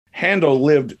Handel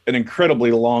lived an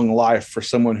incredibly long life for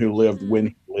someone who lived when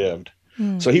he lived.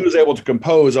 So he was able to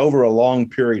compose over a long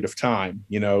period of time,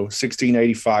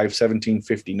 1685,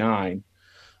 1759.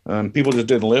 People just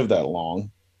didn't live that long.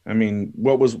 I mean,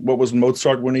 what was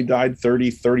Mozart when he died?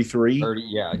 30, 33? 30,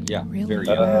 yeah. Really? Very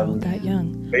Wow, that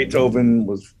young. Beethoven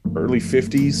was early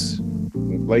 50s,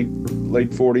 late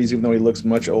 40s, even though he looks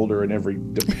much older in every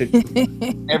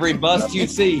depiction. Every bust you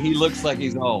see, he looks like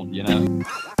he's old,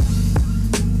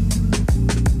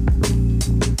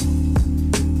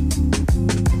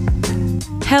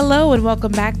 Hello and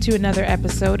welcome back to another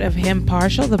episode of Hymn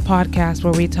Partial, the podcast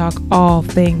where we talk all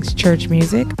things church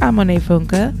music. I'm Monet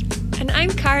Funke. And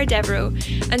I'm Cara Devereaux,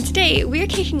 and today we're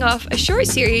kicking off a short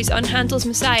series on Handel's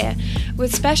Messiah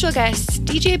with special guests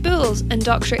DJ Bulls and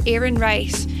Dr. Aaron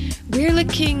Rice. We're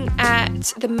looking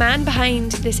at the man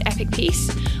behind this epic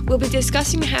piece. We'll be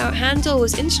discussing how Handel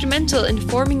was instrumental in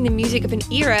forming the music of an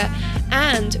era,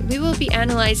 and we will be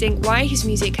analysing why his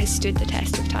music has stood the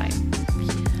test of time.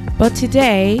 But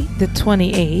today, the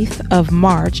 28th of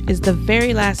March, is the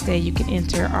very last day you can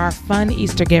enter our fun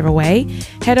Easter giveaway.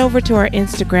 Head over to our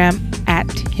Instagram at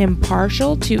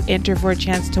HymnPartial to enter for a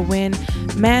chance to win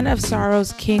Man of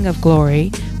Sorrows, King of Glory,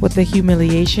 What the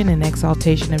Humiliation and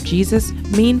Exaltation of Jesus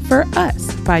Mean for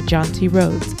Us by John T.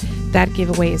 Rhodes. That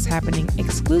giveaway is happening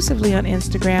exclusively on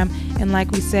Instagram and, like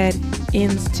we said,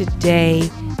 ends today,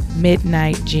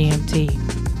 midnight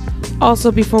GMT.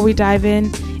 Also, before we dive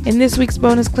in this week's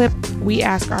bonus clip, we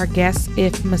ask our guests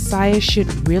if Messiah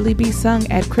should really be sung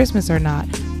at Christmas or not,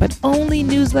 but only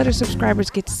newsletter subscribers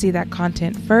get to see that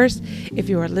content first. If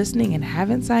you are listening and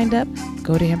haven't signed up,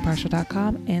 go to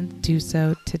hymnpartial.com and do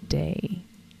so today.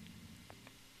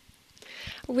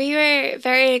 We were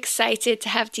very excited to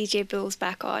have DJ Bulls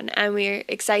back on, and we're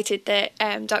excited that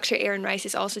Dr. Aaron Rice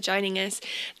is also joining us.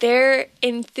 Their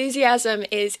enthusiasm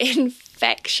is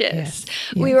infectious. Yes.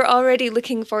 We were already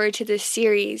looking forward to this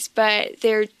series, but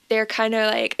their kind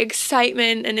of like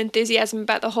excitement and enthusiasm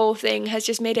about the whole thing has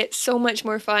just made it so much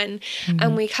more fun,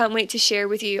 and we can't wait to share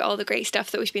with you all the great stuff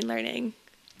that we've been learning.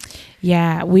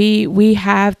 Yeah, we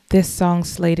have this song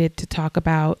slated to talk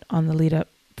about on the lead up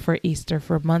for Easter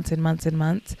for months and months and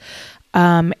months.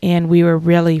 And we were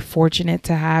really fortunate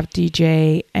to have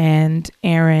DJ and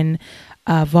Aaron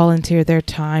volunteer their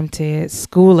time to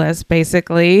school us,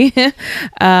 basically,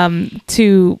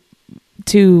 to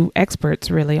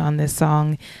experts really on this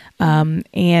song.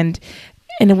 And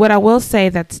what I will say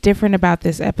that's different about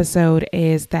this episode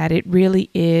is that it really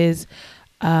is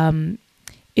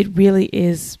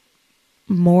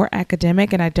more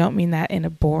academic, and I don't mean that in a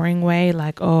boring way,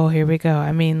 like, oh, here we go.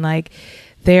 I mean, like,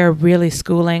 they're really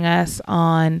schooling us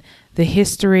on the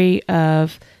history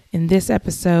of, in this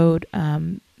episode,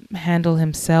 Handel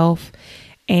himself,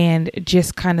 and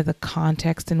just kind of the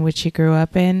context in which he grew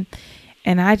up in.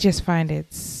 And I just find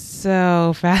it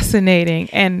so fascinating.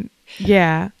 And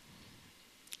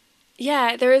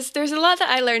Yeah, there's a lot that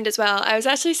I learned as well. I was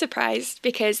actually surprised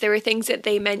because there were things that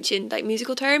they mentioned, like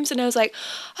musical terms, and I was like,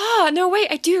 oh, no, wait,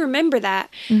 I do remember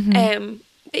that.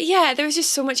 But yeah, there was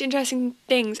just so much interesting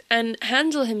things. And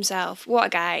Handel himself, what a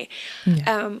guy.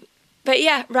 Yeah. But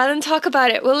yeah, rather than talk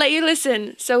about it, we'll let you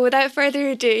listen. So without further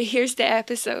ado, here's the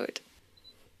episode.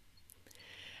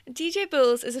 DJ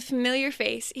Bulls is a familiar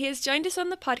face. He has joined us on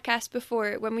the podcast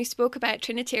before when we spoke about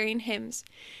Trinitarian hymns.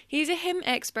 He is a hymn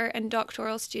expert and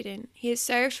doctoral student. He has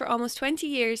served for almost 20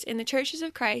 years in the Churches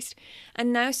of Christ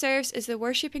and now serves as the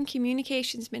Worship and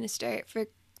Communications Minister for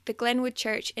the Glenwood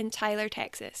Church in Tyler,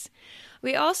 Texas.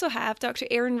 We also have Dr.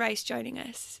 Aaron Rice joining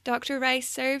us. Dr. Rice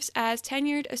serves as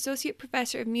tenured Associate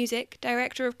Professor of Music,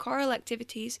 Director of Choral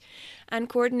Activities, and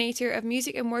Coordinator of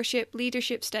Music and Worship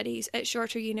Leadership Studies at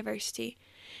Shorter University.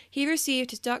 He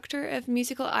received his Doctor of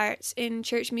Musical Arts in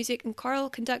Church Music and Choral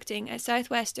Conducting at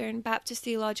Southwestern Baptist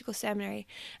Theological Seminary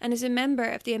and is a member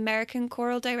of the American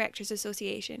Choral Directors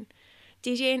Association.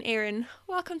 DJ and Aaron,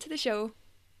 welcome to the show.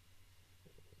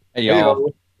 Hey,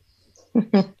 y'all.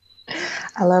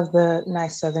 I love the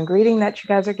nice Southern greeting that you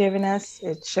guys are giving us.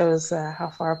 It shows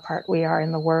how far apart we are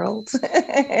in the world.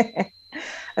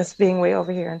 Us being way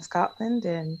over here in Scotland.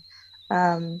 And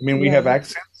we have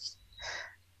accents?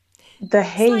 The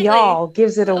hey Slightly. Y'all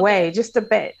gives it away just a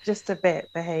bit, the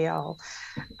hey y'all.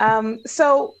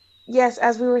 So yes,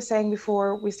 as we were saying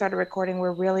before we started recording,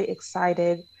 we're really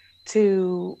excited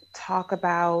to talk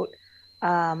about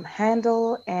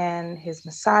Handel and his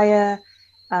Messiah.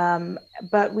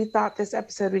 But we thought this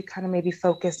episode we'd kind of maybe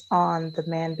focus on the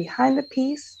man behind the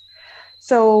piece.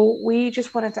 So we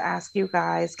just wanted to ask you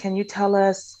guys, can you tell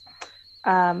us,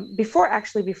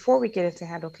 before we get into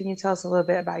Handel, can you tell us a little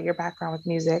bit about your background with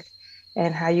music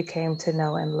and how you came to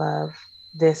know and love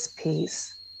this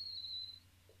piece?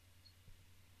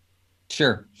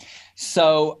 Sure.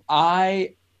 So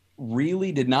I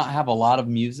really did not have a lot of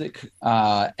music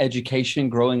education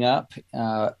growing up.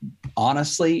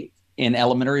 Honestly, in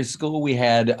elementary school, we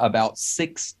had about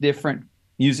 6 different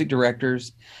music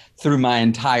directors through my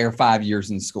entire 5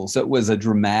 years in school. So it was a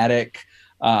dramatic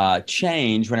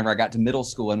change whenever I got to middle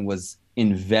school and was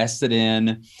invested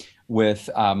in with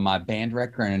my band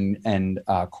director and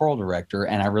choral director.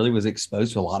 And I really was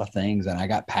exposed to a lot of things, and I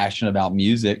got passionate about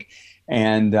music.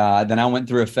 And then I went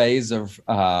through a phase of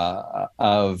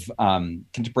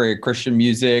contemporary Christian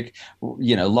music,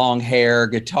 long hair,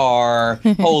 guitar,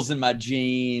 holes in my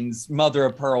jeans, mother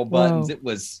of pearl buttons.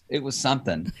 Whoa. It was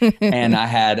something. And I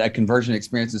had a conversion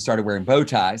experience and started wearing bow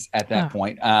ties at that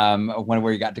point whenever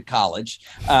we got to college.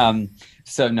 But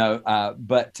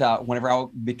whenever I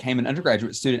became an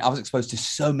undergraduate student, I was exposed to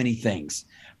so many things.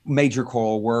 Major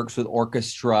choral works with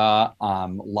orchestra,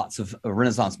 lots of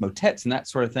Renaissance motets and that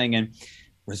sort of thing, and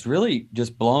was really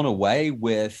just blown away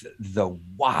with the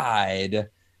wide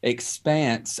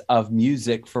expanse of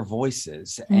music for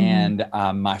voices. And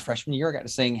my freshman year, I got to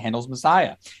sing Handel's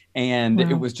Messiah, and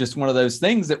it was just one of those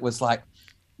things that was like,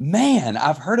 man,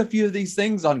 I've heard a few of these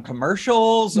things on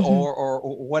commercials or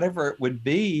whatever it would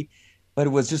be, but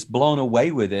it was just blown away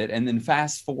with it. And then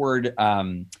fast forward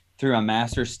through my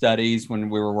master's studies when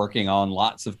we were working on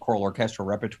lots of choral orchestral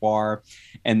repertoire,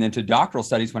 and then to doctoral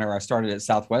studies whenever I started at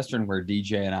Southwestern, where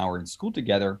DJ and I were in school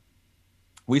together.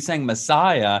 We sang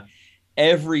Messiah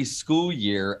every school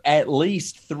year at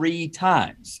least 3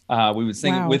 times. We would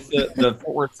sing it with the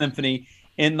Fort Worth Symphony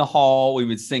in the hall. We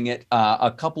would sing it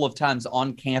a couple of times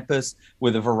on campus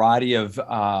with a variety of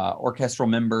orchestral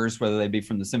members, whether they be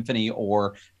from the symphony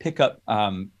or pickup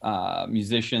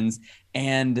musicians.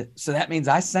 And so that means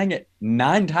I sang it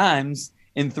 9 times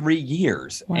in 3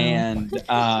 years. Wow. And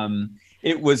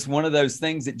it was one of those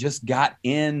things that just got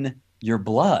in your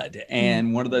blood,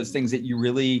 and one of those things that you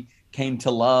really came to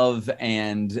love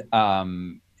and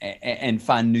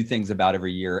find new things about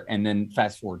every year. And then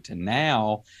fast forward to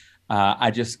now,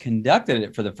 I just conducted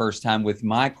it for the first time with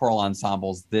my choral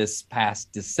ensembles this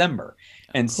past December.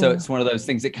 And so it's one of those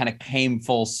things that kind of came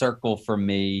full circle for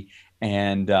me,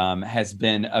 and has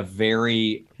been a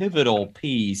very pivotal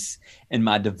piece in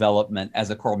my development as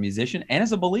a choral musician and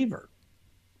as a believer.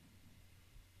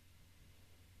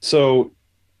 So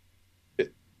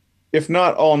if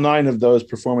not all 9 of those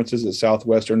performances at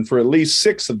Southwestern, for at least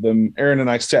 6 of them, Aaron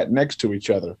and I sat next to each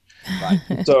other.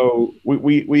 Right. So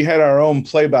we had our own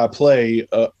play-by-play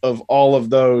of all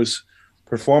of those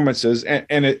performances. And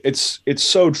it's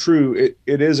so true.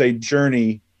 It is a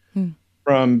journey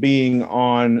from being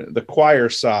on the choir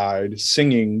side,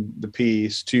 singing the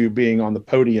piece, to being on the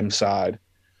podium side,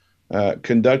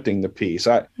 conducting the piece.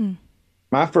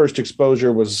 My first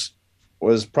exposure was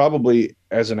probably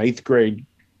as an 8th grade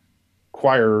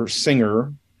choir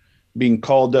singer, being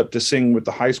called up to sing with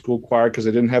the high school choir because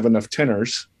they didn't have enough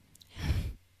tenors.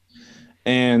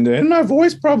 And my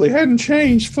voice probably hadn't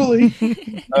changed fully.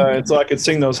 And so I could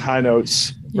sing those high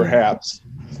notes, perhaps.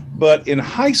 But in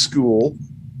high school,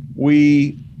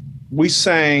 we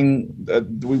sang,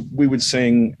 we would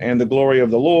sing, "And the glory of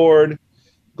the Lord,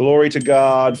 glory to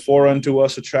God, for unto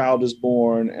us a child is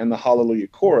born," and the Hallelujah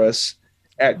chorus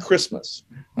at Christmas.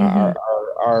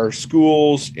 Our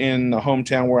schools in the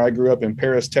hometown where I grew up in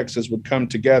Paris, Texas, would come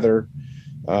together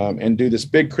and do this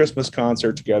big Christmas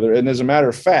concert together. And as a matter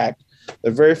of fact,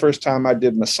 the very first time I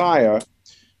did Messiah,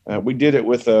 we did it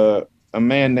with a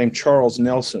man named Charles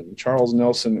Nelson. Charles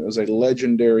Nelson is a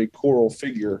legendary choral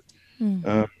figure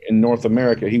in North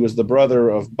America. He was the brother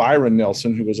of Byron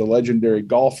Nelson, who was a legendary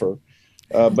golfer.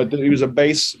 But he was a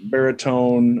bass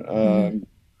baritone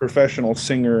professional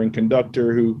singer and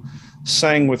conductor who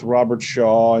sang with Robert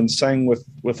Shaw and sang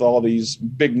with all these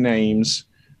big names,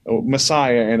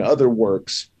 Messiah and other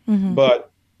works. But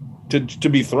to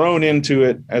be thrown into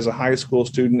it as a high school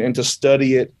student and to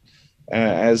study it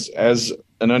as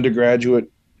an undergraduate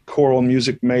choral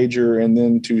music major, and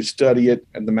then to study it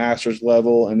at the master's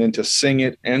level, and then to sing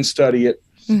it and study it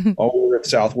all at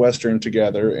Southwestern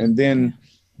together. And then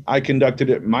I conducted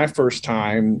it my first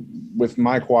time with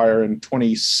my choir in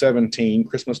 2017,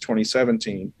 Christmas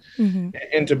 2017.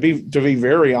 And to be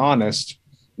very honest,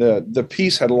 the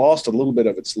piece had lost a little bit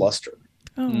of its luster.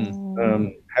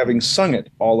 Having sung it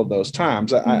all of those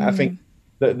times, I think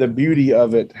the beauty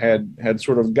of it had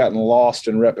sort of gotten lost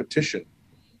in repetition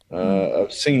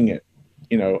of singing it,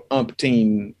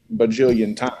 umpteen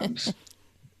bajillion times.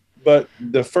 But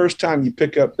the first time you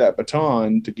pick up that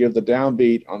baton to give the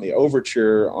downbeat on the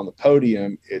overture on the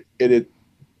podium,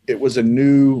 it was a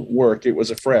new work. It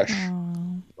was a fresh.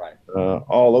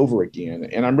 all over again.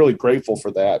 And I'm really grateful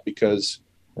for that, because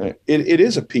it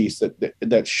is a piece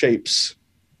that shapes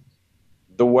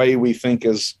the way we think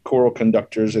as choral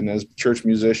conductors and as church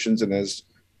musicians and as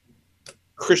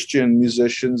Christian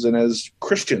musicians and as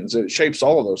Christians. It shapes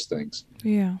all of those things.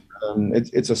 Yeah.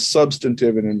 It's a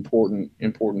substantive and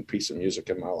important piece of music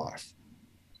in my life.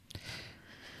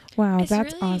 Wow, It's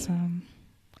that's really- awesome.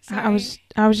 Sorry.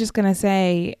 I was just gonna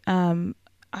say,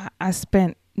 I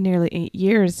spent nearly 8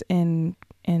 years in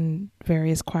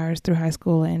various choirs through high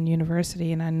school and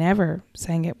university, and I never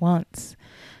sang it once.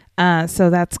 So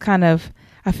that's kind of,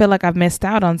 I feel like I've missed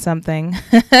out on something.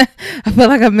 I feel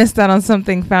like I've missed out on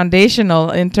something foundational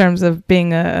in terms of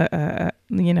being in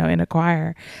a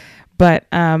choir. But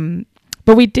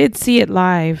we did see it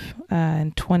live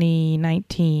in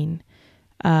 2019.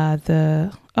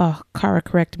 Cara,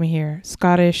 correct me here.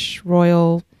 Scottish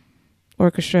Royal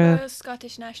Orchestra. Royal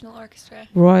Scottish National Orchestra.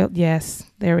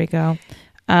 Yes, there we go.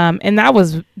 And that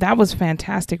was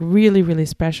fantastic. Really, really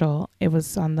special. It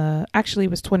was it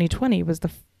was 2020. It was the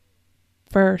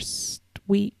first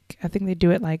week. I think they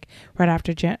do it like right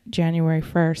after January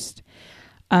 1st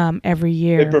every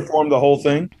year. They perform the whole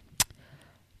thing?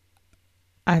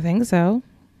 I think so.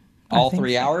 All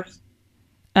 3 hours?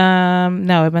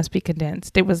 No, it must be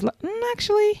condensed. It was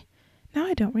actually, now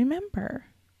I don't remember.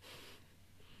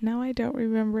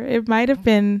 It might have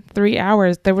been 3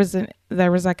 hours. There was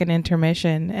like an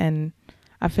intermission, and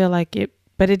I feel like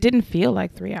but it didn't feel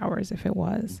like 3 hours if it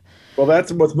was. Well,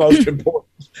 that's what's most important.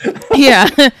 Yeah.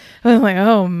 I was like,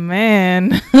 oh man,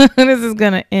 this is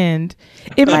going to end.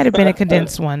 It might have been a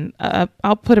condensed one.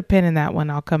 I'll put a pin in that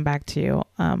one. I'll come back to you.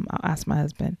 I'll ask my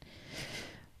husband.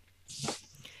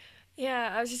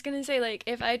 Yeah, I was just gonna say, like,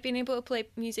 if I'd been able to play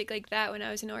music like that when I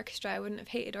was in orchestra, I wouldn't have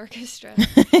hated orchestra.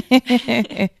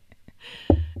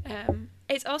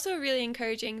 It's also really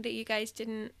encouraging that you guys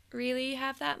didn't really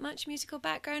have that much musical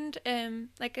background,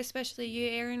 like especially you,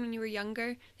 Aaron, when you were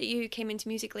younger, that you came into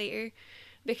music later,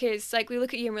 because like we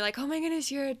look at you and we're like, oh my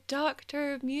goodness, you're a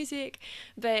doctor of music,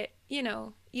 but you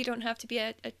don't have to be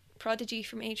a prodigy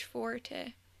from age 4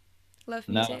 to love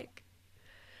music.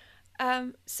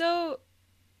 So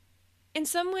in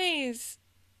some ways,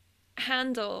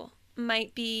 Handel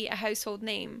might be a household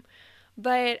name,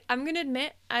 but I'm going to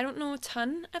admit I don't know a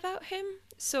ton about him.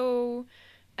 So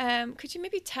could you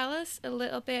maybe tell us a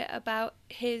little bit about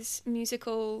his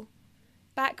musical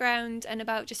background and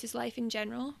about just his life in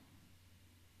general?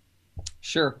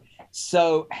 Sure.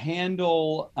 So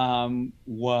Handel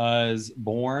was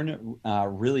born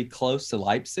really close to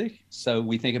Leipzig. So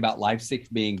we think about Leipzig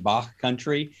being Bach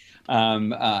country.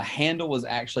 Handel was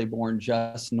actually born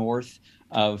just north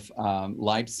of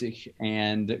Leipzig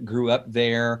and grew up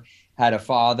there. Had a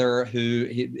father who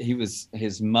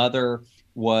his mother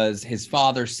was his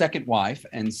father's second wife.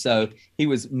 And so he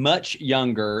was much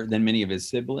younger than many of his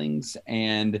siblings.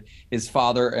 And his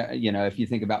father, if you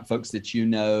think about folks that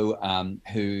who,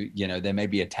 they may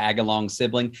be a tag along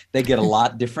sibling, they get a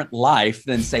lot different life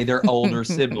than say their older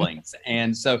siblings.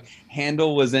 And so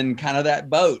Handel was in kind of that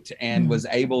boat and was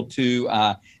able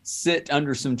to sit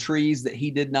under some trees that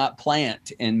he did not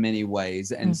plant in many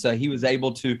ways. And so he was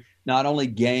able to not only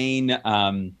gain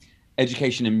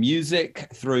education in music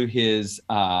through his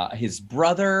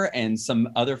brother and some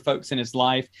other folks in his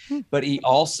life, but he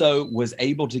also was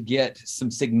able to get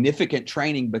some significant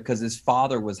training because his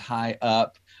father was high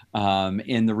up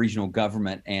in the regional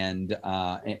government and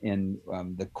in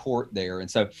the court there. And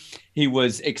so he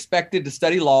was expected to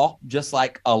study law, just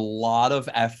like a lot of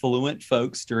affluent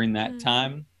folks during that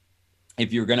time.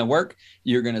 If you're going to work,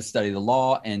 you're going to study the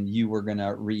law, and you were going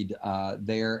to read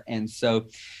there. And so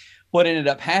what ended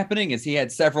up happening is he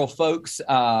had several folks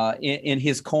in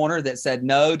his corner that said,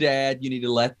 no, Dad, you need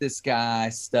to let this guy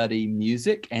study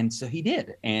music. And so he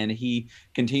did. And he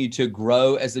continued to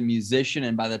grow as a musician.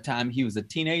 And by the time he was a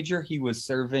teenager, he was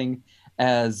serving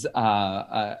as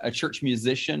a church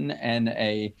musician in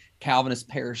a Calvinist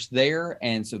parish there.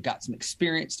 And so got some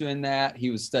experience doing that.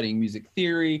 He was studying music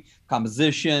theory,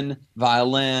 composition,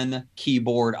 violin,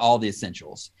 keyboard, all the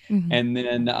essentials. And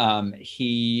then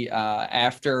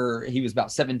after he was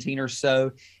about 17 or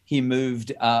so, he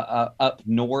moved up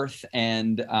north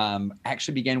and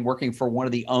actually began working for one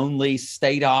of the only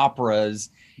state operas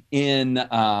in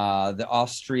the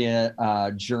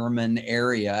Austria German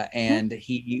area. And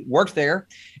he worked there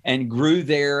and grew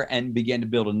there and began to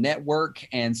build a network.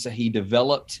 And so he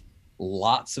developed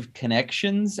lots of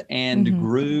connections and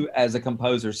grew as a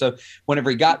composer. So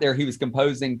whenever he got there, he was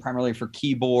composing primarily for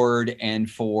keyboard and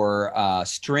for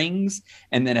strings.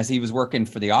 And then as he was working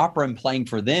for the opera and playing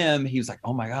for them, he was like,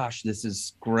 oh my gosh, this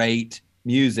is great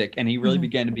music, and he really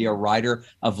began to be a writer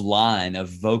of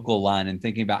vocal line, and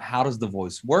thinking about how does the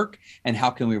voice work and how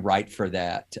can we write for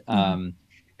that.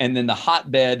 And then the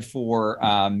hotbed for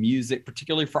music,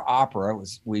 particularly for opera,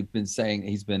 we've been saying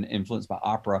he's been influenced by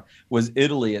opera, was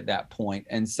Italy at that point.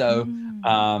 And so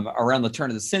around the turn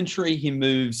of the century, he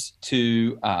moves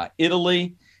to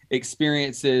Italy,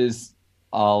 experiences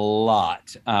a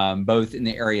lot, both in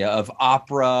the area of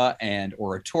opera and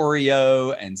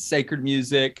oratorio and sacred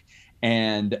music,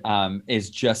 and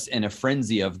is just in a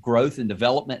frenzy of growth and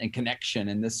development and connection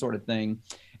and this sort of thing.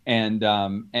 And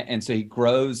so he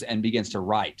grows and begins to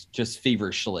write just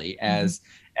feverishly, as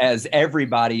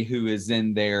everybody who is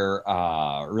in their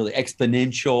really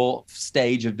exponential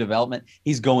stage of development,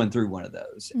 he's going through one of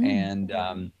those.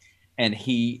 And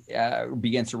he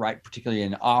begins to write particularly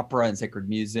in opera and sacred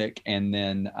music, and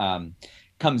then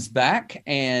comes back,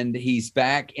 and he's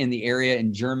back in the area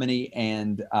in Germany,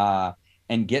 and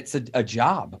gets a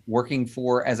job working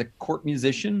as a court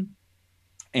musician.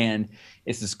 And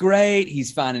it's just great.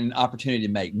 He's finding an opportunity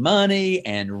to make money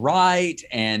and write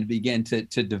and begin to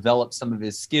develop some of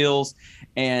his skills.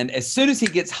 And as soon as he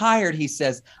gets hired, he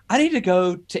says, I need to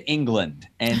go to England.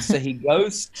 And so he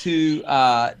goes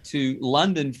to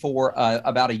London for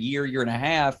about a year and a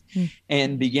half,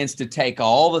 and begins to take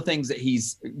all the things that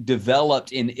he's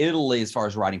developed in Italy as far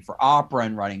as writing for opera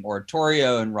and writing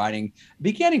oratorio and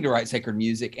beginning to write sacred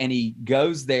music. And he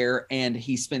goes there and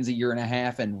he spends a year and a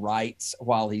half and writes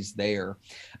while he's there.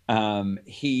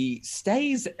 He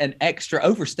stays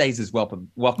overstays his welcome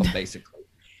basically.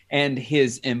 And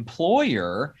his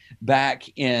employer back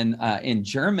in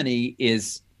Germany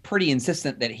is pretty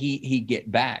insistent that he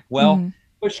get back. Well,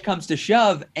 push comes to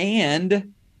shove,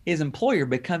 and his employer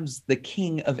becomes the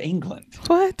King of England.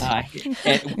 What?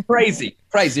 And crazy,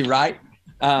 right?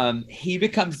 He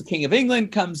becomes the King of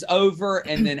England, comes over,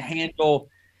 and then Handel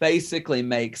basically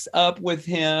makes up with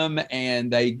him,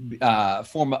 and they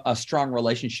form a strong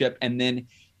relationship. And then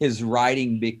his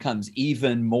writing becomes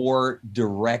even more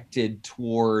directed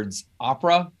towards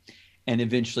opera and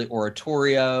eventually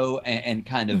oratorio, and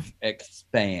kind of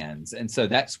expands. And so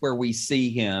that's where we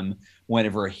see him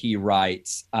whenever he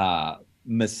writes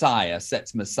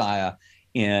sets Messiah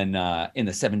in the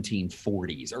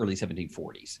 1740s, early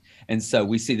 1740s. And so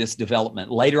we see this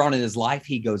development. Later on in his life,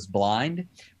 he goes blind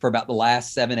for about the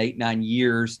last 7, 8, 9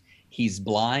 years. He's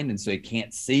blind, and so he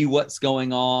can't see what's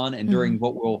going on. And during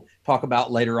what we'll talk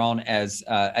about later on as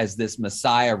this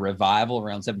Messiah revival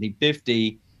around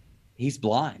 1750, he's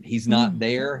blind. He's not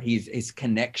there. His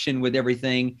connection with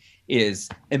everything is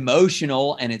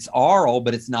emotional, and it's aural,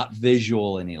 but it's not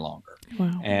visual any longer.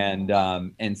 Wow.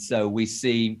 And so we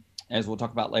see, as we'll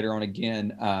talk about later on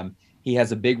again, he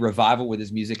has a big revival with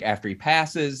his music after he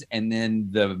passes, and then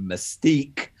the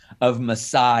mystique of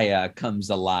Messiah comes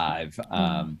alive.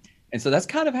 And so that's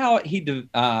kind of how he did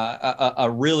a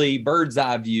really bird's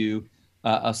eye view,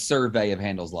 a survey of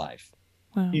Handel's life.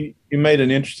 Wow. You made an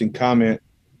interesting comment,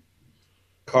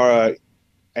 Cara,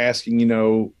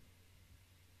 asking,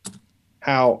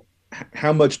 how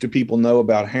much do people know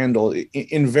about Handel?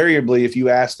 Invariably, if you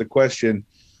ask the question,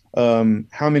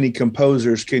 how many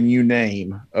composers can you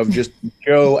name of just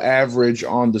Joe average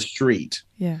on the street?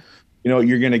 Yeah.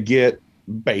 You're going to get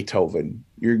Beethoven.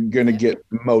 You're going to get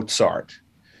Mozart.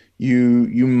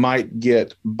 You might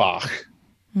get Bach.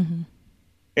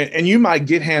 And you might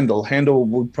get Handel. Handel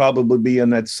would probably be in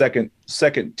that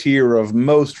second tier of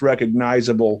most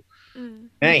recognizable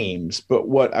names. But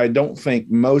what I don't think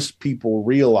most people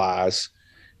realize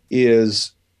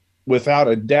is, without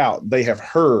a doubt, they have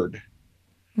heard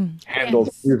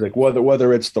Handel's music,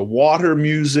 whether it's the water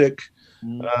music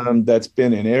that's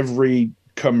been in every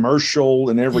commercial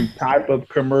and every type of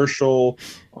commercial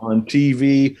on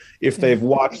TV. If they've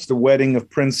watched The Wedding of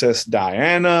Princess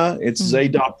Diana, it's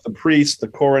Zadok the priest, the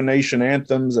coronation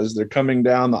anthems as they're coming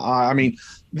down the aisle. I mean,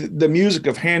 the music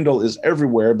of Handel is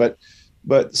everywhere, but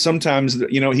sometimes,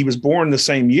 he was born the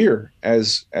same year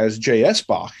as J.S.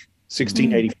 Bach,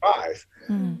 1685.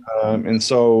 And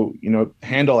so,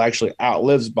 Handel actually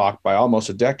outlives Bach by almost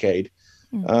a decade.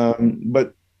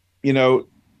 But,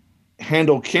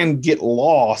 Handel can get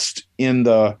lost in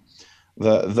the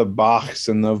Bachs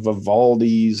and the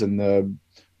Vivaldis and the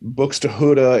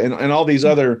Buxtehude and all these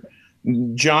other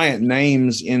giant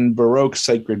names in Baroque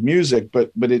sacred music.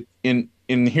 But in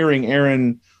hearing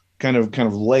Aaron kind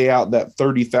of lay out that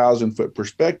 30,000 foot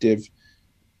perspective,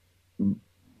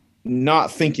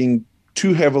 not thinking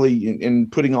too heavily in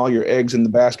putting all your eggs in the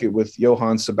basket with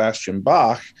Johann Sebastian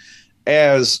Bach.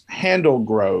 As Handel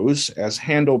grows, as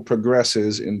Handel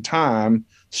progresses in time,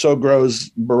 so grows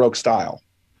Baroque style.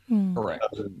 Correct.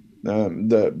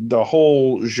 the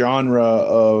whole genre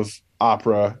of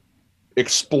opera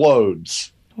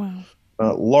explodes. Wow.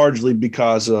 Largely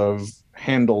because of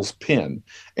Handel's pen,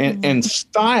 and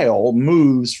style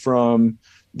moves from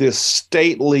this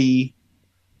stately,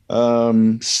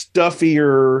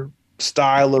 stuffier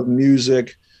style of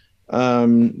music.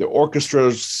 The orchestra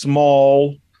is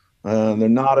small. They're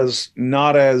not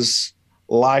as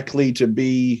likely to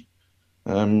be,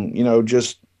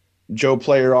 just Joe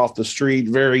player off the street,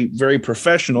 very, very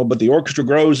professional, but the orchestra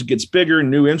grows, gets bigger,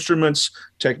 new instruments,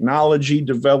 technology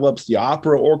develops, the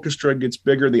opera orchestra gets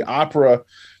bigger, the opera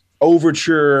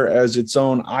overture as its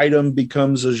own item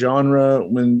becomes a genre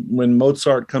when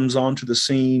Mozart comes onto the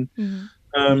scene.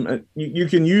 You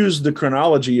can use the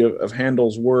chronology of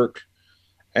Handel's work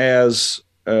as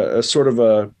a sort of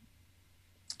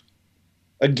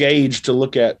a gauge to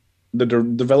look at the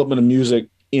development of music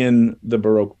in the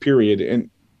Baroque period. And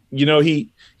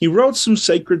he wrote some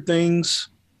sacred things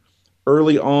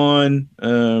early on.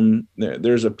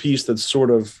 There's a piece that's sort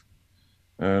of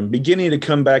beginning to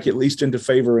come back, at least into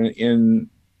favor in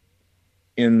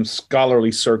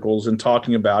scholarly circles and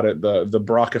talking about it. The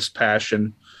Bacchus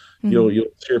Passion. You'll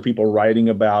hear people writing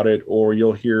about it, or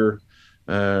you'll hear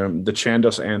the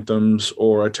Chandos anthems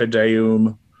or a Te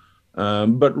Deum.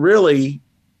 But really,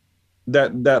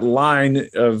 that line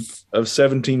of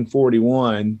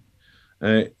 1741.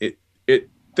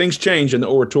 Things change in the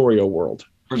oratorio world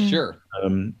for sure.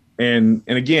 And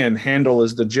again, Handel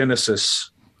is the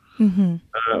genesis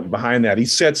behind that. He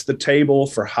sets the table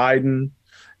for Haydn.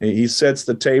 He sets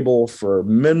the table for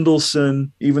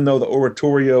Mendelssohn, even though the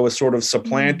oratorio is sort of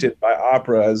supplanted by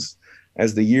opera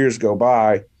as the years go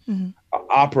by.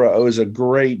 Opera owes a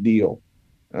great deal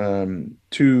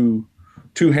to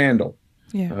Handel.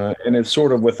 Yeah. And it's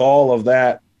sort of with all of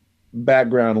that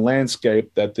background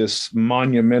landscape that this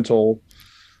monumental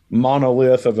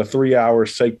monolith of a 3-hour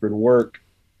sacred work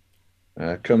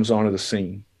comes onto the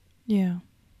scene. Yeah.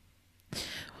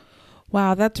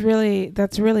 Wow, that's really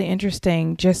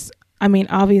interesting.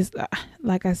 Obviously,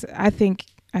 like I said, I think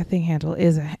Handel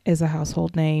is a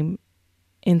household name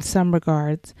in some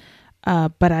regards,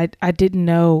 but I didn't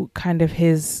know kind of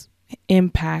his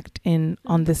impact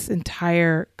on this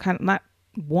entire kind of, not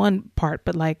one part,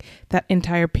 but like that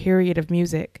entire period of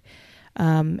music.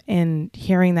 And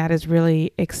hearing that is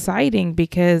really exciting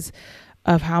because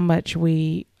of how much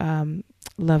we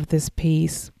love this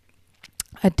piece.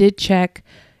 I did check.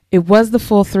 It was the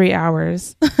full 3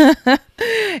 hours.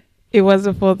 It was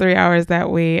the full 3 hours that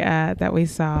we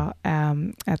saw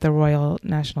at the Royal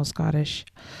National Scottish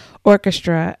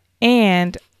Orchestra.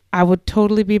 And I would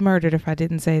totally be murdered if I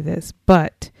didn't say this,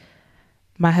 but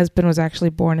my husband was actually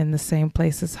born in the same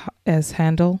place as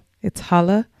Handel. It's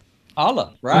Halle.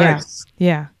 Halle, right?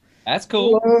 Yeah. That's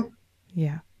cool.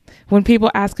 Yeah. When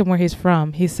people ask him where he's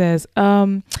from, he says,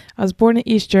 I was born in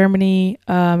East Germany,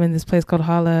 in this place called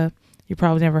Halle. You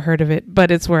probably never heard of it,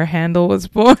 but it's where Handel was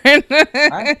born.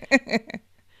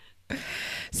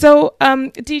 So,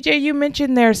 DJ, you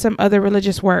mentioned there are some other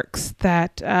religious works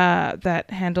that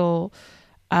Handel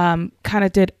kind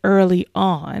of did early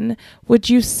on. Would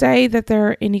you say that there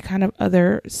are any kind of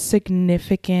other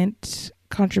significant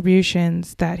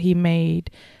contributions that he made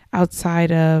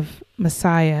outside of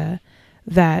Messiah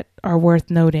that are worth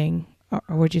noting, or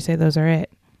would you say those are it?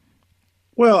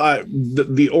 Well,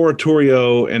 the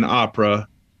oratorio and opera,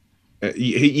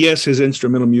 yes, his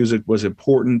instrumental music was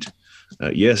important.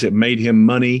 Yes, it made him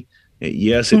money.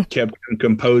 Yes, it kept him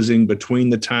composing between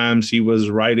the times he was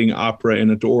writing opera and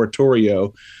an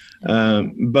oratorio.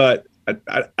 But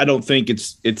I don't think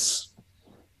it's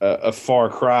a far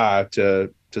cry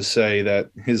to say that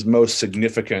his most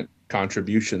significant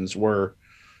contributions were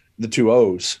the two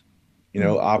O's,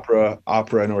 opera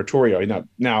and oratorio.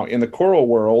 Now in the choral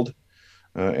world,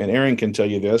 and Aaron can tell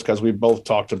you this because we both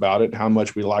talked about it, how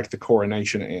much we like the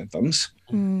coronation anthems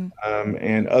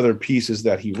and other pieces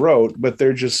that he wrote, but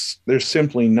they're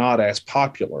simply not as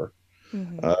popular.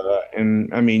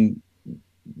 And I mean,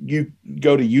 you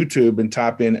go to YouTube and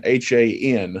type in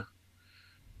HAN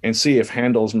and see if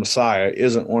Handel's Messiah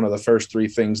isn't one of the first three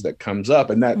things that comes up.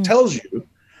 And that tells you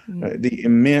the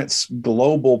immense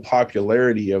global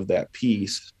popularity of that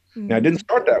piece. Now, it didn't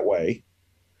start that way.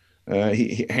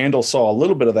 Handel saw a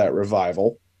little bit of that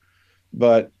revival,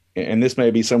 and this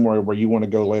may be somewhere where you want to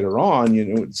go later on.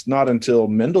 It's not until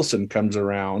Mendelssohn comes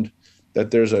around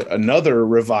that there's another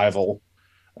revival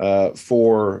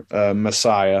for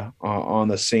Messiah on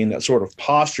the scene that sort of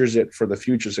postures it for the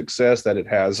future success that it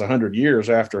has 100 years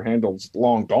after Handel's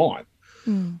long gone.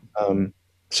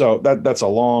 So that's a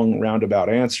long roundabout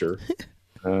answer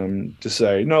to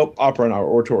say, nope, opera and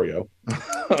oratorio.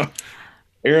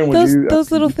 Aaron, would those you?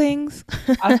 those little things.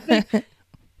 I think,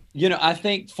 I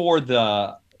think for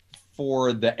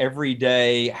the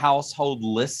everyday household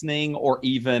listening, or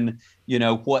even,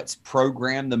 what's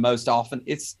programmed the most often,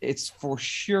 it's for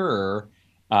sure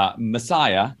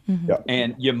Messiah. Mhm.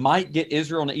 And you might get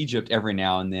Israel and Egypt every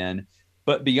now and then.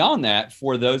 But beyond that,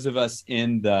 for those of us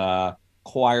in the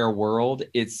choir world,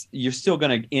 you're still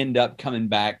going to end up coming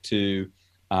back to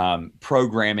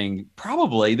programming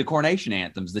probably the coronation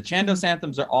anthems. The Chandos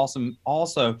anthems are awesome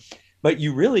also, but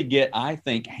you really get, I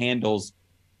think, Handel's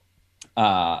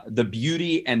the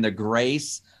beauty and the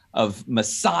grace of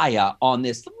Messiah on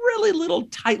this really little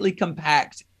tightly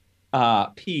compact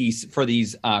piece for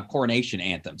these coronation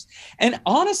anthems. And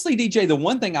honestly, DJ, the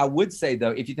one thing I would say,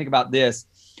 though, if you think about this,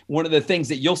 one of the things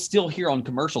that you'll still hear on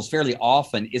commercials fairly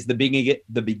often is the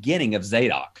beginning of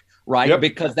Zadok, right? Yep.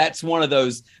 Because that's one of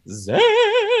those Zadok.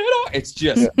 It's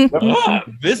just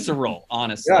visceral,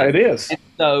 honestly. Yeah, it is.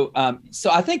 And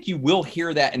so I think you will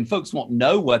hear that, and folks won't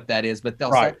know what that is, but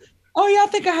they'll say, "Oh yeah, I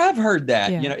think I have heard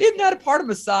that." Yeah. Isn't that a part of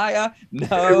Messiah?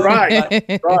 No,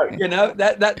 Right. Right.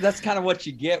 That's kind of what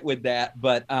you get with that.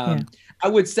 But I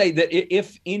would say that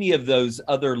if any of those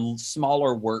other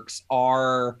smaller works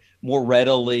are more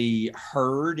readily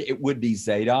heard, it would be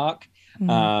Zadok.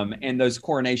 And those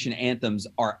coronation anthems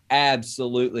are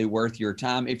absolutely worth your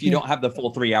time. If you don't have the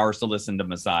full 3 hours to listen to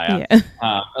Messiah,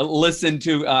 listen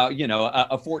to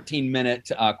a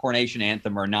 14-minute coronation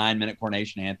anthem or a 9-minute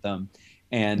coronation anthem.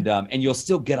 And you'll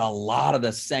still get a lot of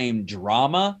the same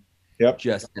drama,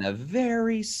 just in a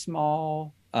very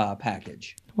small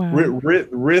package. Wow.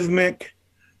 Rhythmic,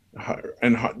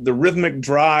 and the rhythmic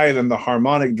drive and the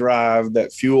harmonic drive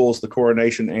that fuels the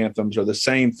coronation anthems are the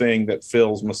same thing that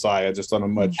fills Messiah, just on a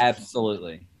much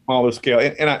absolutely smaller scale.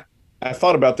 And I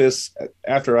thought about this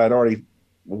after I'd already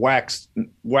waxed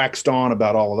on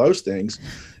about all of those things.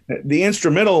 The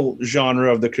instrumental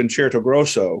genre of the concerto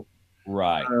grosso,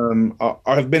 right,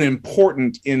 have been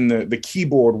important in the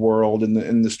keyboard world and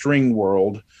in the string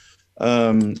world,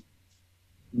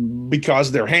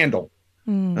 because they're Handel.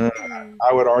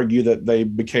 I would argue that they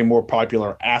became more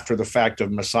popular after the fact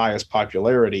of Messiah's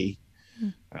popularity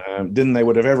than they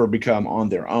would have ever become on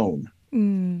their own.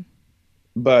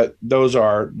 But those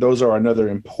are another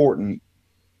important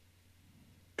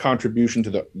contribution to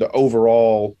the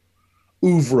overall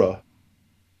oeuvre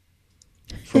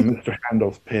from Mr.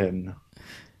 Handel's pen.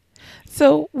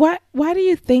 So why do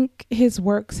you think his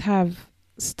works have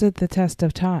stood the test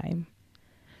of time?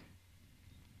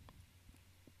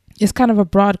 It's kind of a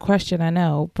broad question, I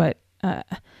know, but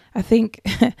I think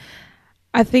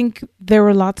there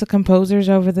were lots of composers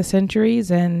over the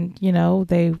centuries, and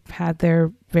they had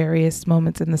their various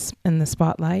moments in the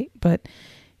spotlight. But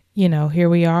here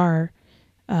we are,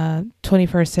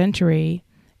 21st century,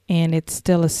 and it's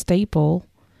still a staple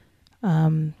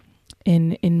in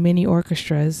many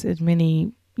orchestras, in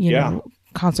many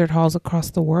concert halls across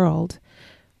the world.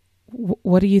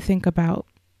 What do you think about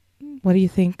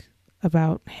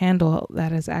Handel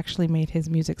that has actually made his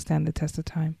music stand the test of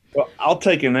time? Well, I'll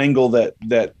take an angle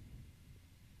that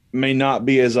may not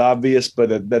be as obvious,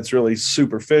 but that's really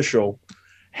superficial.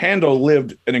 Handel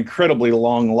lived an incredibly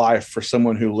long life for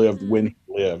someone who lived when he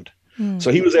lived.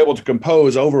 So he was able to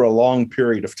compose over a long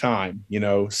period of time,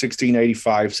 1685,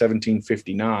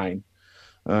 1759.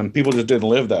 People just didn't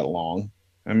live that long.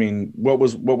 I mean, what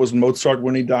was Mozart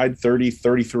when he died?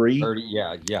 33? 30,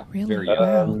 yeah. Really? Very young.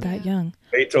 Wow, that young.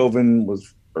 Beethoven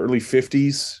was early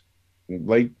 50s,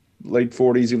 late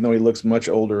 40s, even though he looks much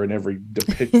older in every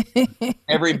depiction.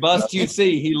 Every bust you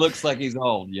see, he looks like he's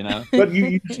old, But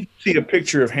you see a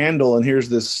picture of Handel, and here's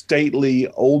this stately,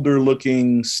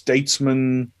 older-looking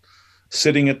statesman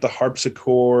sitting at the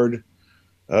harpsichord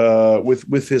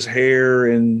with his hair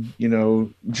in,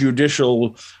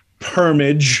 judicial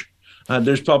permage.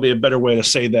 There's probably a better way to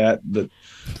say that,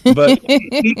 but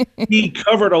he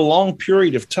covered a long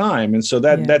period of time, and so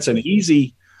that's an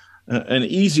easy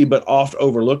but oft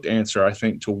overlooked answer, I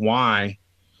think, to why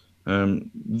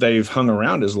they've hung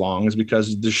around as long, is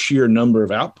because of the sheer number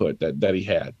of output that he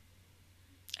had.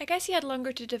 I guess he had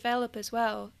longer to develop as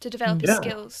well, his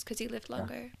skills, because he lived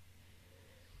longer.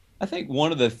 I think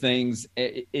one of the things,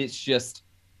 it's just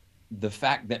the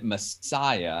fact that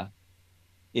Messiah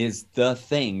is the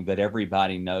thing that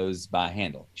everybody knows by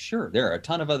Handel. Sure, there are a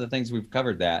ton of other things, we've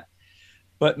covered that,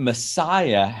 but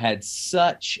Messiah had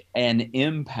such an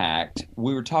impact.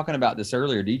 We were talking about this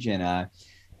earlier, DJ and I,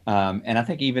 and I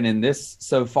think even in this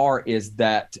so far, is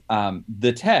that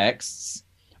the texts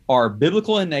are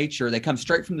biblical in nature. They come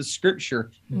straight from the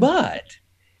scripture, but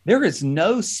there is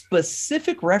no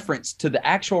specific reference to the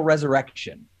actual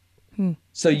resurrection.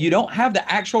 So you don't have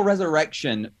the actual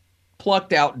resurrection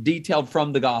plucked out, detailed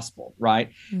from the gospel,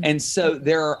 right? And so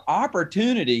there are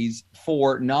opportunities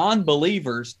for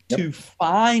non-believers to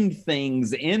find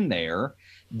things in there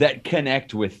that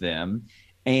connect with them.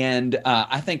 And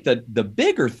I think that the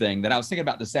bigger thing that I was thinking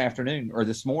about this afternoon or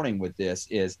this morning with this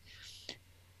is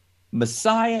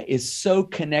Messiah is so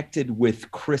connected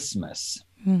with Christmas,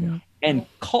 and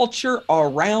culture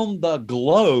around the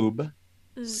globe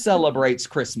celebrates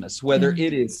Christmas, whether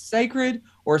it is sacred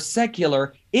or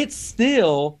secular. It's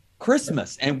still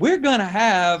Christmas, and we're gonna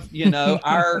have,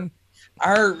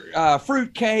 our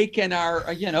fruit cake and our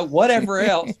whatever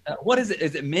else. What is it?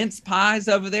 Is it mince pies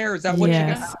over there? Is that what you got?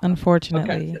 Yes,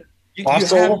 unfortunately. Okay.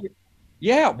 Wassail.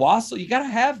 Wassail. You got to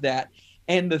have that.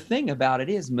 And the thing about it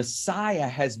is Messiah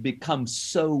has become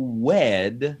so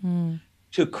wed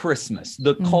to Christmas,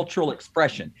 the cultural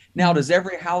expression. Now, does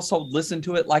every household listen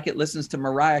to it like it listens to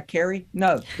Mariah Carey?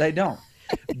 No, they don't.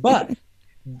 But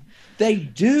they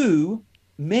do.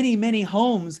 Many, many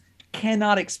homes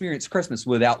cannot experience Christmas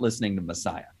without listening to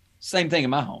Messiah. Same thing in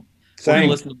my home. We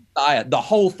listen to Messiah, the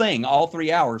whole thing, all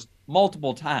 3 hours,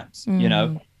 multiple times,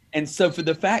 And so for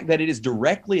the fact that it is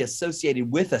directly associated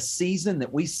with a season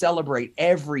that we celebrate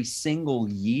every single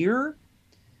year,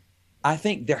 I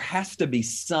think there has to be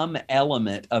some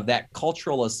element of that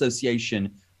cultural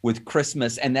association with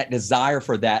Christmas and that desire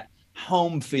for that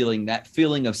home feeling, that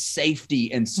feeling of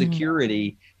safety and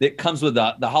security that comes with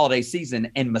the holiday season.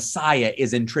 And Messiah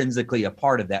is intrinsically a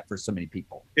part of that for so many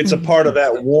people. It's a part of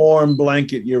that warm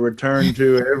blanket you return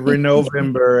to every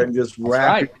November and just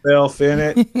wrap yourself in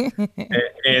it.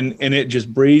 and it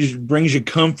just brings you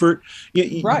comfort.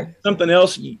 Something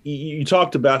else you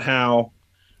talked about how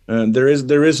there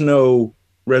is no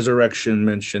resurrection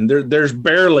mention. There's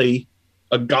barely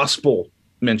a gospel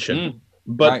mention,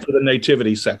 but for the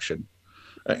nativity section.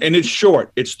 And it's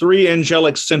short. It's 3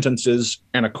 angelic sentences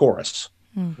and a chorus.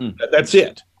 That's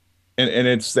it. And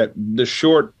it's the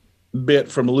short bit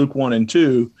from Luke 1 and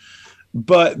 2.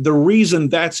 But the reason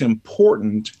that's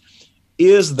important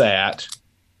is that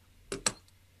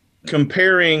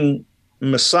comparing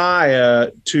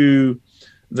Messiah to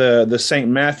the St.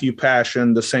 Matthew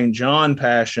Passion, the St. John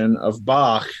Passion of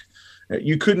Bach,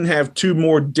 you couldn't have 2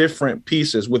 more different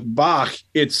pieces. With Bach,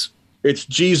 it's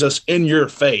Jesus in your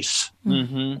face.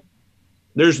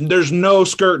 There's no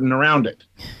skirting around it.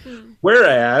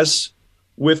 Whereas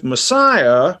with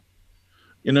Messiah,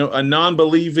 a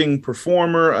non-believing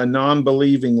performer, a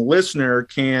non-believing listener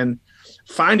can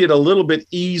find it a little bit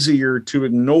easier to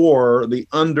ignore the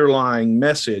underlying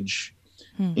message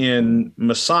in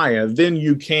Messiah than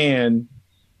you can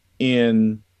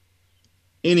in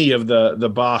any of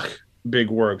the Bach big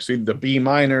works, the B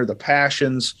minor, the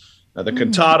Passions, the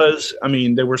cantatas. I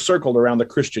mean, they were circled around the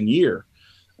Christian year.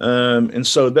 And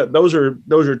so those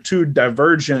are 2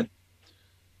 divergent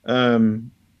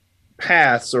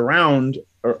paths around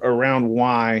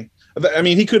why. I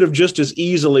mean, he could have just as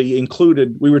easily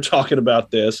included, we were talking about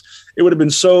this, it would have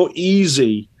been so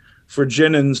easy for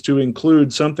Jennens to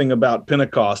include something about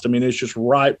Pentecost. I mean, it's just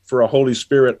ripe for a Holy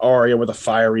Spirit aria with a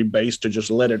fiery bass to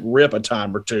just let it rip a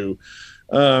time or two.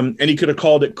 And he could have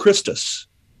called it Christus,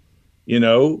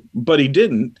 but he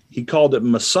didn't. He called it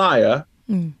Messiah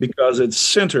because it's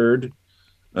centered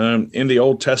in the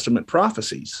Old Testament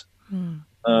prophecies.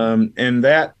 And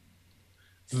that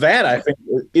I think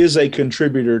is a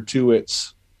contributor to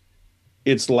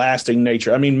its lasting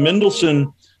nature. I mean,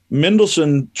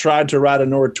 Mendelssohn tried to write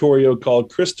an oratorio called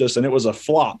Christus, and it was a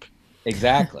flop.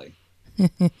 Exactly.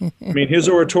 I mean, his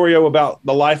oratorio about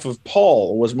the life of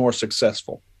Paul was more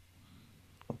successful.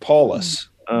 Paulus.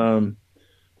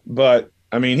 But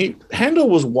I mean, Handel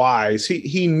was wise.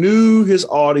 He knew his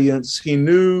audience. He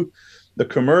knew the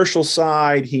commercial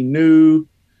side. He knew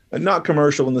not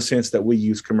commercial in the sense that we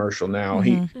use commercial now.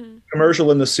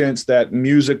 Commercial in the sense that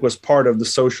music was part of the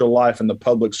social life in the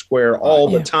public square all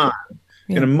the time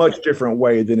in a much different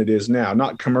way than it is now.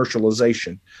 Not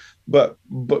commercialization, but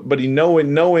he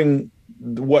knowing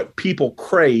what people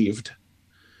craved,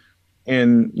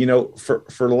 and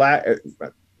for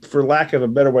lack of a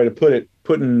better way to put it,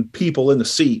 putting people in the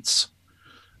seats.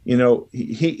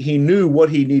 He knew what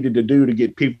he needed to do to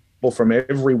get people from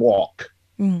every walk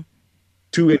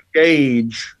to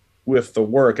engage with the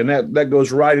work. And that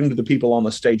goes right into the people on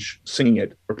the stage singing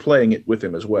it or playing it with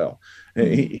him as well.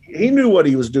 He knew what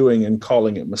he was doing in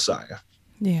calling it Messiah.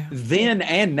 Yeah. Then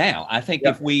and now, I think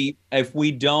if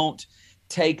we don't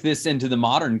take this into the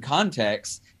modern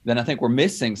context, then I think we're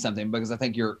missing something, because I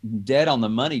think you're dead on the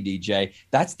money, DJ.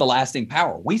 That's the lasting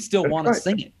power. We still want to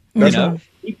sing it.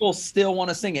 people still want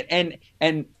to sing it. And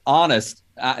honest,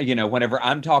 whenever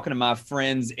I'm talking to my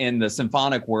friends in the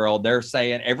symphonic world, they're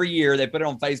saying every year they put it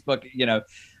on Facebook,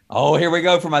 oh, here we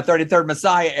go for my 33rd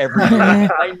Messiah every year.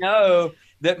 I know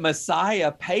that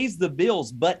Messiah pays the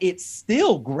bills, but it's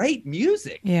still great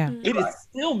music. Yeah. It is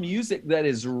still music that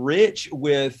is rich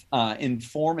with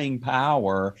informing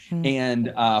power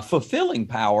and fulfilling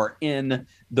power in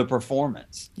the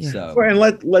performance. Yeah. So, and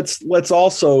let's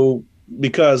also,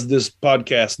 because this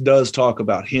podcast does talk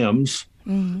about hymns,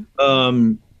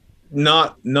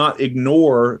 not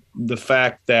ignore the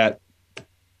fact that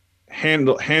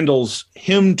Handel's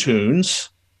hymn tunes,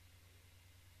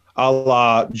 a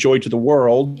la Joy to the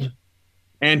World,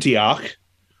 Antioch,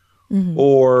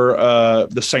 or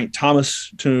the St.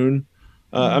 Thomas tune.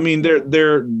 I mean,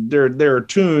 there are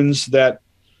tunes that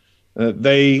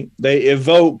they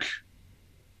evoke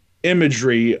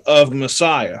imagery of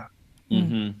Messiah.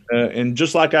 And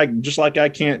just like I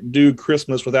can't do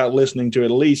Christmas without listening to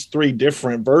at least 3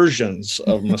 different versions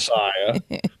of Messiah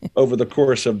over the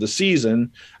course of the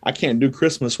season, I can't do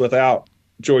Christmas without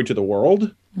Joy to the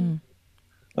World.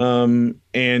 And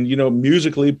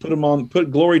musically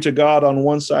put Glory to God on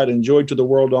one side and Joy to the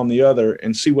World on the other,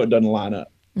 and see what doesn't line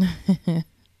up.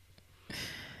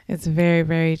 It's very,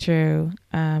 very true.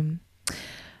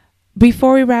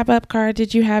 Before we wrap up, Cara,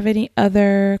 did you have any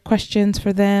other questions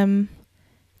for them?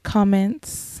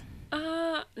 Comments?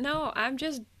 No, I'm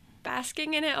just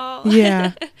basking in it all.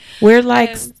 Yeah. We're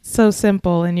like so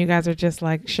simple, and you guys are just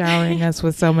like showering us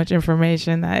with so much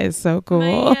information. That is so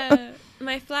cool.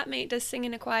 My flatmate does sing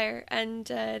in a choir, and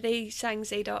they sang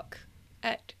Zadok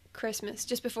at Christmas,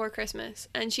 just before Christmas,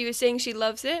 and she was saying she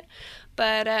loves it,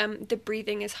 but the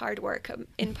breathing is hard work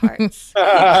in parts.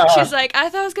 She's like, I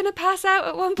thought I was gonna pass out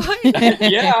at one point.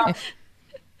 Yeah.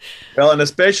 Well, and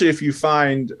especially if you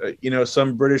find,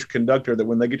 some British conductor that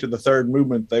when they get to the third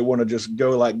movement, they want to just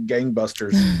go like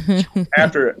gangbusters.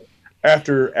 after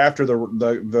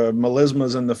the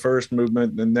melismas in the first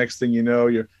movement, the next thing you know,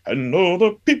 and all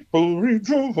the people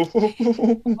rejoice.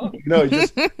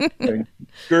 Just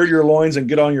gird your loins and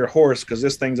get on your horse, because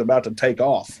this thing's about to take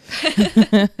off.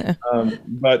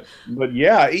 But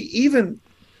yeah, even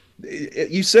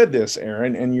you said this,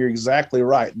 Aaron, and you're exactly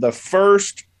right. The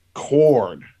first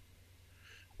chord,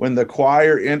 when the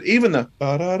choir, and even the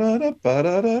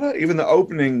even the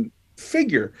opening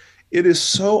figure, it is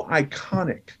so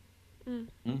iconic.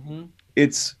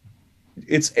 It's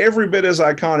every bit as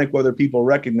iconic, whether people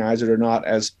recognize it or not,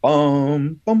 as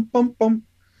bum bum bum bum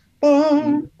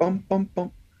bum bum bum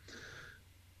bum.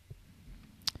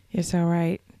 You're so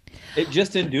right. It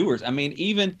just endures. I mean,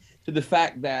 even to the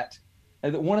fact that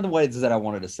one of the ways that I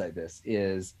wanted to say this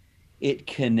is it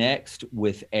connects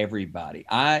with everybody.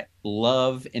 I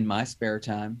love in my spare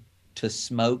time to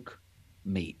smoke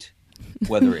meat,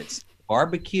 whether it's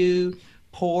barbecue,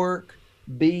 pork,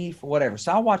 beef, whatever.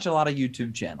 So I watch a lot of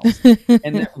YouTube channels.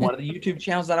 And one of the YouTube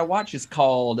channels that I watch is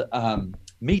called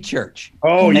Meat Church.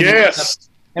 Oh, yes.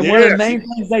 And one of the main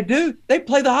things they do, they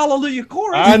play the Hallelujah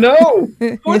chorus. I know.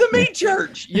 For the Meat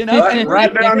Church,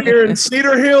 right down here in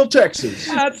Cedar Hill, Texas.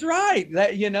 That's right.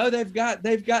 That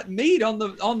they've got meat on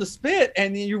the spit,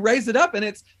 and you raise it up, and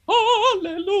it's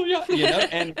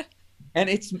Hallelujah. And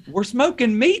we're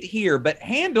smoking meat here, but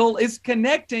Handel is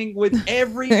connecting with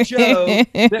every Joe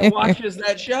that watches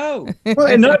that show. Well,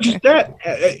 and not just that.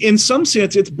 In some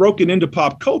sense, it's broken into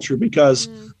pop culture because,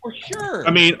 for sure.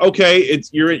 I mean, okay,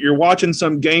 it's you're watching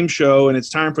some game show and it's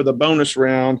time for the bonus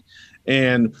round,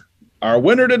 and our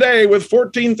winner today with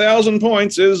 14,000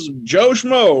 points is Joe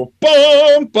Schmo.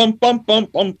 Bum bum bum bum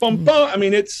bum bum bum. I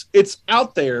mean, it's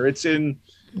out there. It's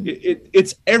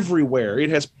it's everywhere. It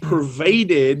has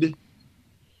pervaded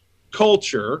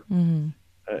culture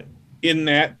in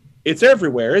that it's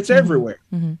everywhere. It's everywhere.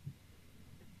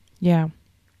 Yeah,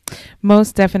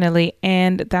 most definitely.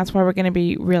 And that's why we're going to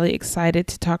be really excited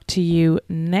to talk to you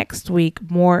next week,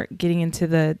 more getting into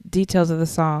the details of the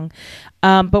song.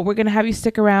 But we're going to have you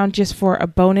stick around just for a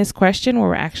bonus question where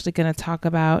we're actually going to talk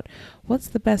about what's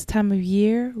the best time of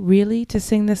year really to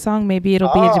sing this song. Maybe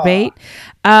it'll be a debate.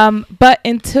 But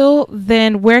until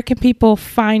then, where can people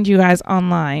find you guys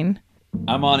online?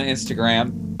 I'm on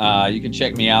Instagram. You can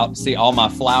check me out, see all my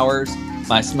flowers,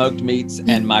 my smoked meats,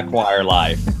 and my choir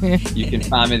life. You can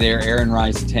find me there, Aaron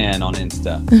Rice 10 on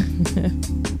Insta.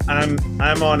 I'm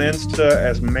on Insta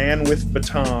as Man with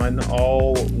Baton,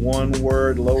 all one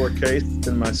word, lowercase,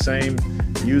 and my same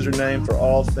username for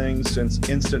all things since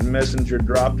Instant Messenger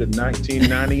dropped in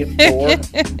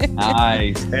 1994.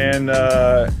 Nice. And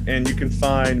you can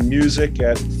find music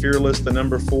at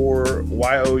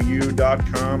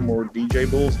fearless4you.com or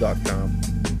djbulls.com.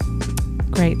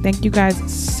 Great. Thank you guys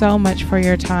so much for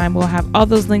your time. We'll have all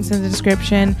those links in the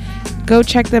description. Go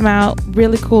check them out.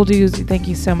 Really cool dudes. Thank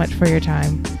you so much for your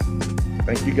time.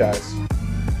 Thank you guys.